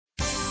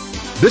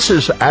This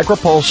is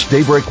AgriPulse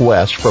Daybreak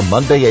West for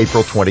Monday,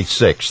 April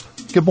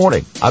 26th. Good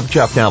morning. I'm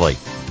Jeff Nally.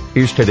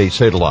 Here's today's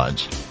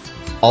headlines.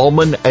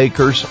 Almond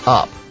acres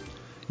up.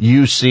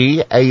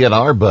 UC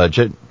A&R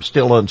budget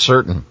still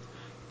uncertain.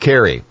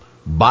 Kerry,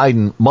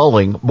 Biden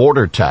mulling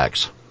border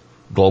tax.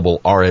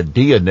 Global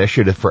R&D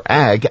initiative for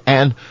ag,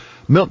 and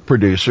milk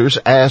producers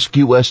ask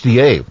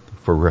USDA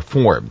for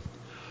reform.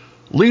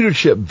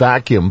 Leadership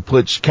vacuum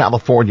puts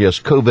California's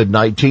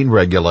COVID-19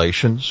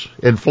 regulations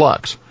in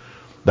flux.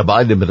 The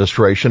Biden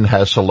administration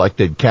has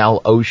selected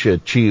Cal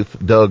OSHA Chief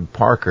Doug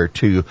Parker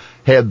to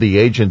head the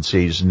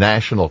agency's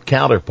national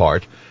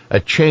counterpart, a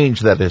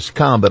change that has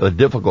come at a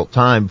difficult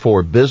time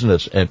for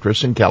business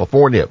interests in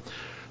California.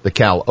 The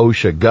Cal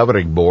OSHA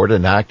Governing Board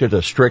enacted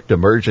a strict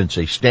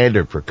emergency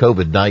standard for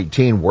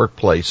COVID-19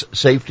 workplace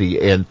safety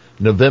in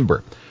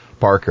November.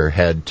 Parker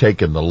had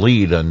taken the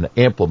lead in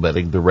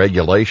implementing the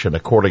regulation,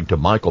 according to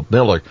Michael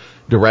Miller,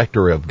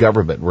 Director of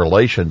Government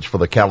Relations for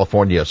the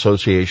California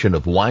Association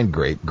of Wine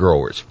Grape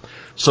Growers.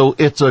 So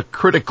it's a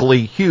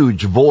critically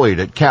huge void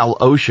at Cal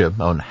OSHA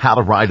on how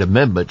to write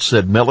amendments,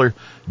 said Miller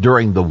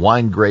during the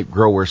Wine Grape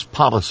Growers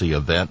Policy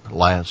event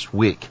last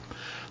week.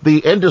 The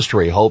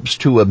industry hopes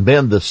to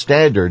amend the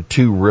standard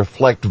to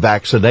reflect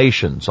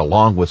vaccinations,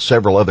 along with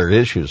several other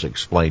issues,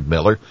 explained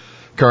Miller.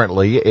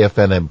 Currently, if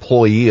an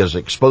employee is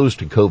exposed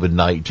to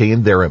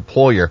COVID-19, their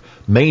employer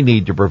may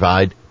need to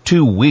provide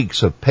 2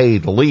 weeks of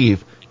paid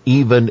leave,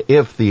 even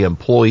if the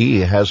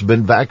employee has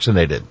been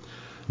vaccinated.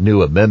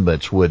 New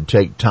amendments would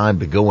take time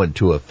to go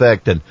into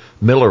effect, and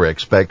Miller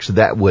expects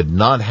that would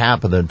not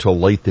happen until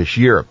late this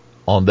year.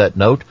 On that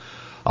note,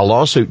 a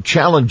lawsuit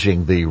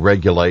challenging the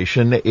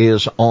regulation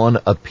is on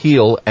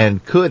appeal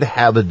and could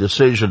have a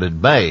decision in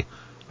May,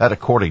 that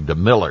according to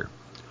Miller.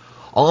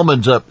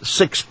 Almonds up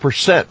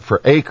 6%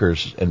 for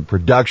acres in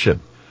production.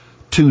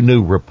 2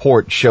 new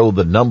reports show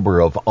the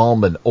number of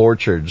almond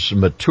orchards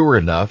mature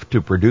enough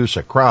to produce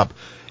a crop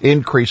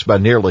increased by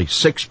nearly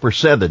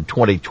 6% in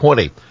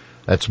 2020.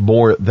 That's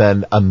more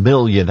than 1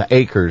 million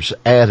acres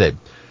added.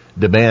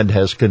 Demand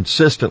has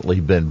consistently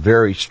been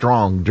very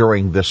strong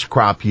during this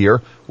crop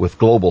year, with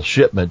global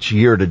shipments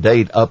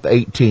year-to-date up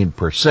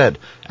 18%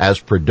 as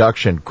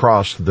production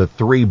crossed the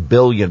 3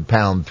 billion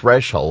pound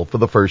threshold for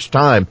the first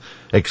time,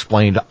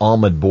 explained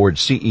Almond Board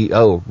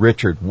CEO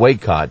Richard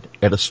Waycott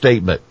in a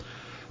statement.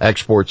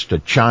 Exports to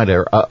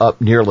China are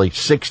up nearly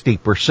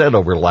 60%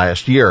 over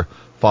last year,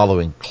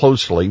 following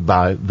closely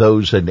by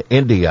those in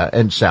India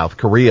and South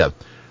Korea.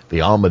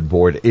 The Almond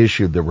Board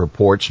issued the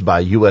reports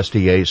by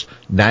USDA's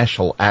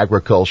National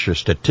Agriculture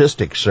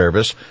Statistics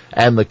Service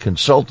and the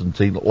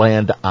consultancy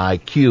Land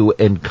IQ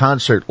in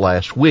concert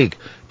last week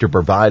to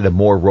provide a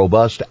more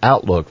robust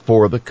outlook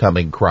for the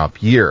coming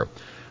crop year.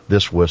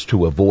 This was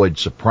to avoid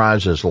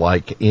surprises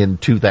like in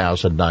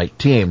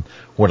 2019,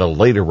 when a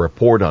later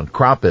report on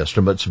crop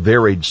estimates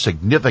varied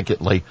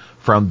significantly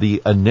from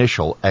the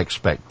initial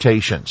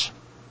expectations.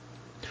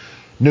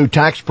 New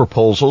tax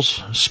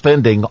proposals,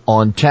 spending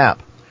on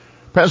tap.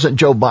 President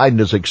Joe Biden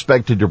is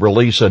expected to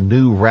release a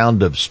new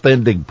round of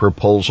spending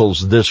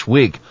proposals this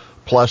week,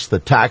 plus the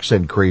tax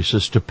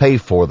increases to pay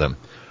for them.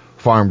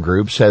 Farm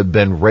groups have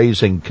been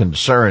raising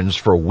concerns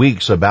for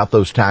weeks about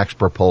those tax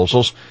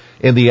proposals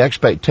in the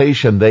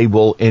expectation they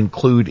will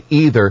include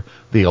either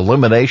the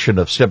elimination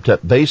of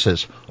stepped-up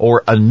basis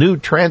or a new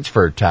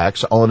transfer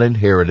tax on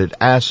inherited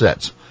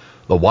assets.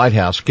 The White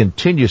House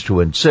continues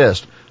to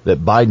insist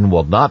that Biden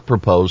will not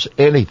propose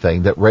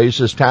anything that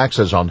raises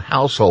taxes on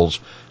households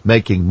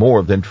making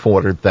more than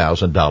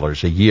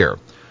 $400,000 a year.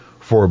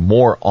 For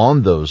more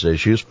on those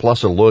issues,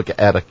 plus a look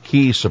at a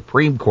key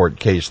Supreme Court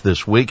case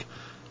this week,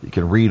 you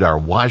can read our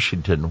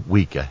Washington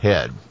Week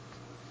Ahead.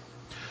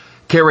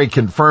 Kerry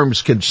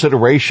confirms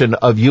consideration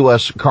of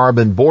U.S.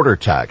 carbon border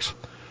tax.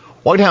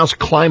 White House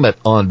climate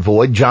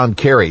envoy John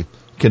Kerry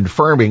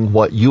confirming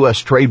what U.S.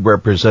 Trade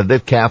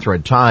Representative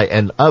Katherine Tai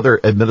and other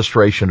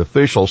administration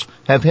officials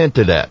have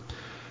hinted at,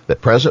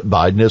 that President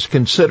Biden is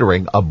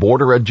considering a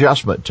border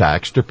adjustment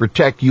tax to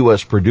protect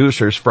U.S.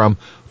 producers from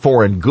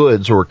foreign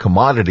goods or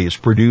commodities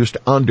produced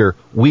under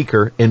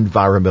weaker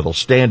environmental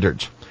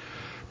standards.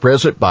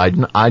 President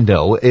Biden, I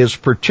know, is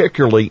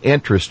particularly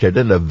interested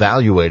in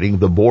evaluating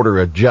the border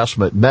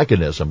adjustment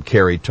mechanism,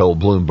 Kerry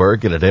told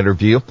Bloomberg in an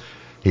interview.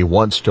 He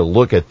wants to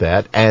look at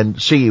that and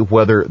see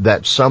whether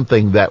that's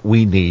something that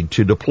we need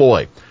to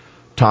deploy.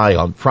 Tai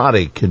on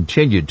Friday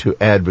continued to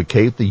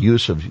advocate the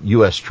use of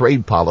U.S.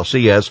 trade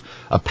policy as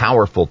a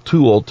powerful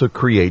tool to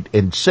create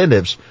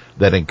incentives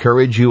that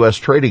encourage U.S.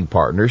 trading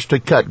partners to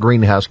cut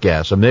greenhouse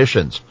gas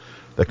emissions.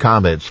 The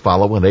comments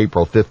follow an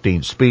April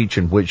 15th speech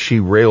in which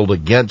she railed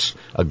against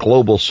a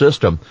global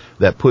system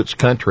that puts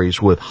countries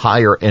with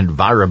higher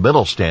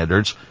environmental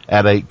standards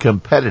at a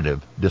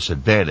competitive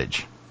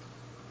disadvantage.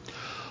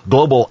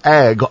 Global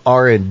Ag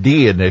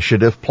R&D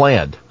initiative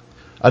planned.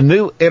 A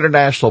new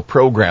international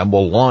program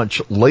will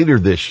launch later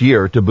this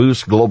year to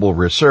boost global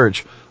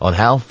research on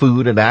how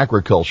food and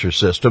agriculture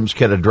systems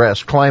can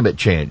address climate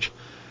change.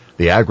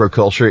 The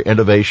Agriculture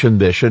Innovation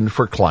Mission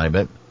for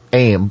Climate,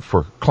 AIM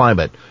for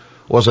Climate,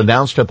 was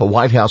announced at the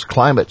White House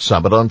Climate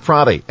Summit on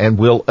Friday and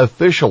will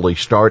officially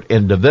start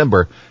in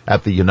November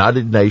at the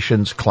United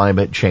Nations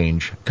Climate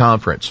Change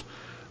Conference.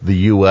 The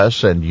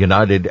U.S. and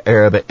United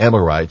Arab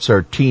Emirates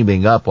are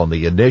teaming up on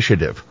the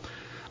initiative.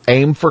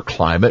 Aim for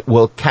Climate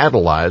will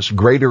catalyze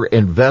greater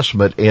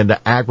investment in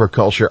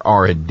agriculture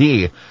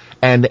R&D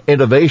and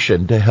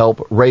innovation to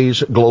help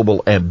raise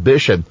global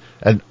ambition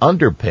and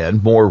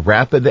underpin more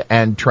rapid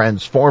and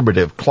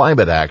transformative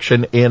climate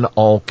action in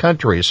all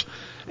countries,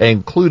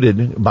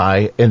 included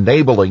by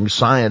enabling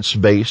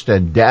science-based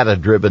and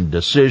data-driven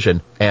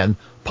decision and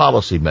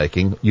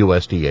policymaking,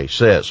 USDA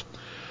says.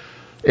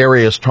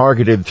 Areas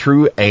targeted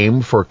through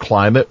AIM for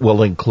Climate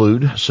will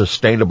include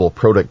sustainable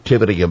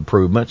productivity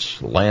improvements,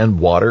 land,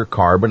 water,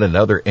 carbon, and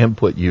other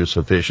input use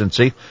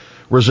efficiency,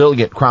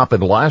 resilient crop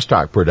and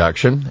livestock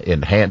production,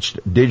 enhanced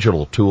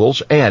digital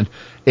tools, and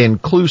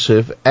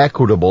inclusive,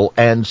 equitable,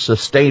 and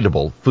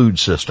sustainable food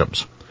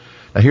systems.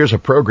 Now here's a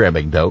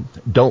programming note.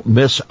 Don't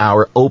miss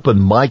our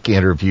open mic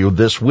interview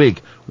this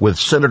week with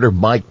Senator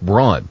Mike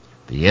Braun,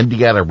 the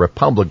Indiana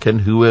Republican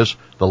who is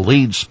the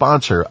lead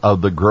sponsor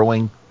of the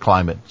Growing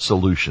Climate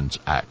Solutions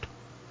Act.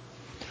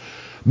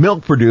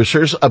 Milk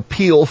producers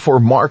appeal for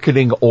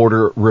marketing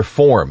order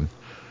reform.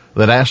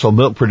 The National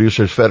Milk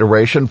Producers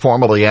Federation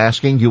formally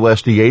asking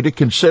USDA to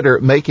consider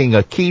making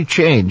a key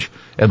change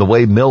in the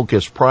way milk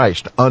is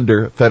priced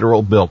under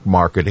federal milk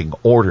marketing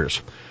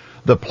orders.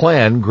 The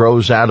plan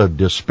grows out of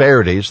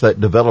disparities that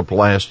developed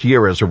last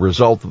year as a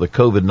result of the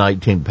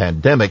COVID-19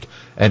 pandemic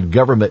and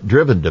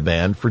government-driven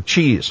demand for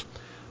cheese.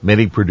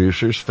 Many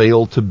producers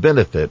fail to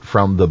benefit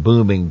from the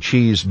booming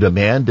cheese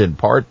demand in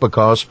part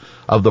because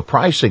of the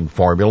pricing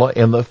formula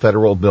in the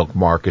federal milk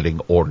marketing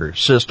order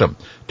system,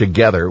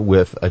 together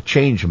with a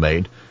change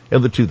made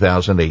in the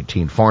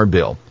 2018 Farm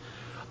Bill.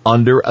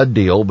 Under a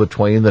deal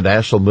between the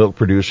National Milk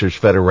Producers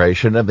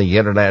Federation and the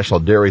International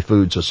Dairy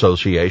Foods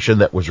Association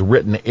that was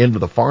written into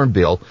the Farm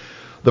Bill,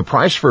 the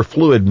price for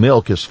fluid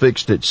milk is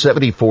fixed at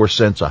 74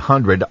 cents a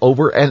hundred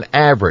over an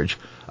average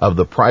of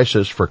the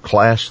prices for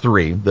Class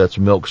 3, that's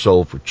milk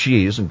sold for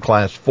cheese, and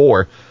Class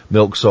 4,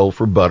 milk sold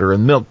for butter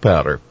and milk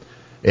powder.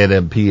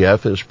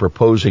 NMPF is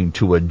proposing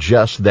to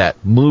adjust that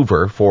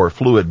mover for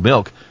fluid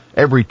milk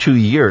every 2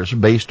 years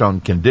based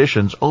on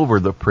conditions over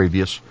the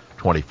previous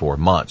 24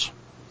 months.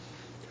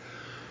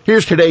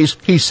 Here's today's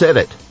He Said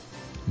It.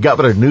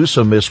 Governor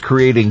Newsom is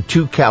creating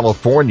two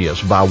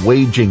Californias by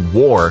waging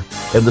war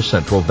in the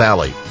Central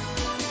Valley.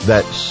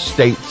 That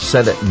state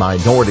Senate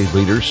Minority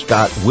Leader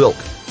Scott Wilk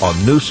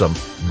on Newsom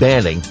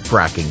banning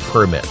fracking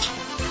permits.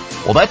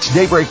 Well, that's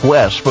Daybreak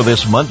West for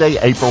this Monday,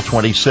 April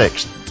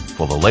 26th.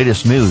 For the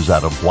latest news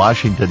out of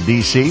Washington,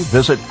 D.C.,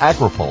 visit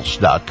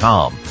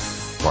agripulse.com.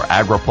 For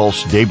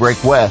AgriPulse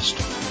Daybreak West,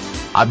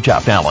 I'm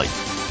Jeff Nally.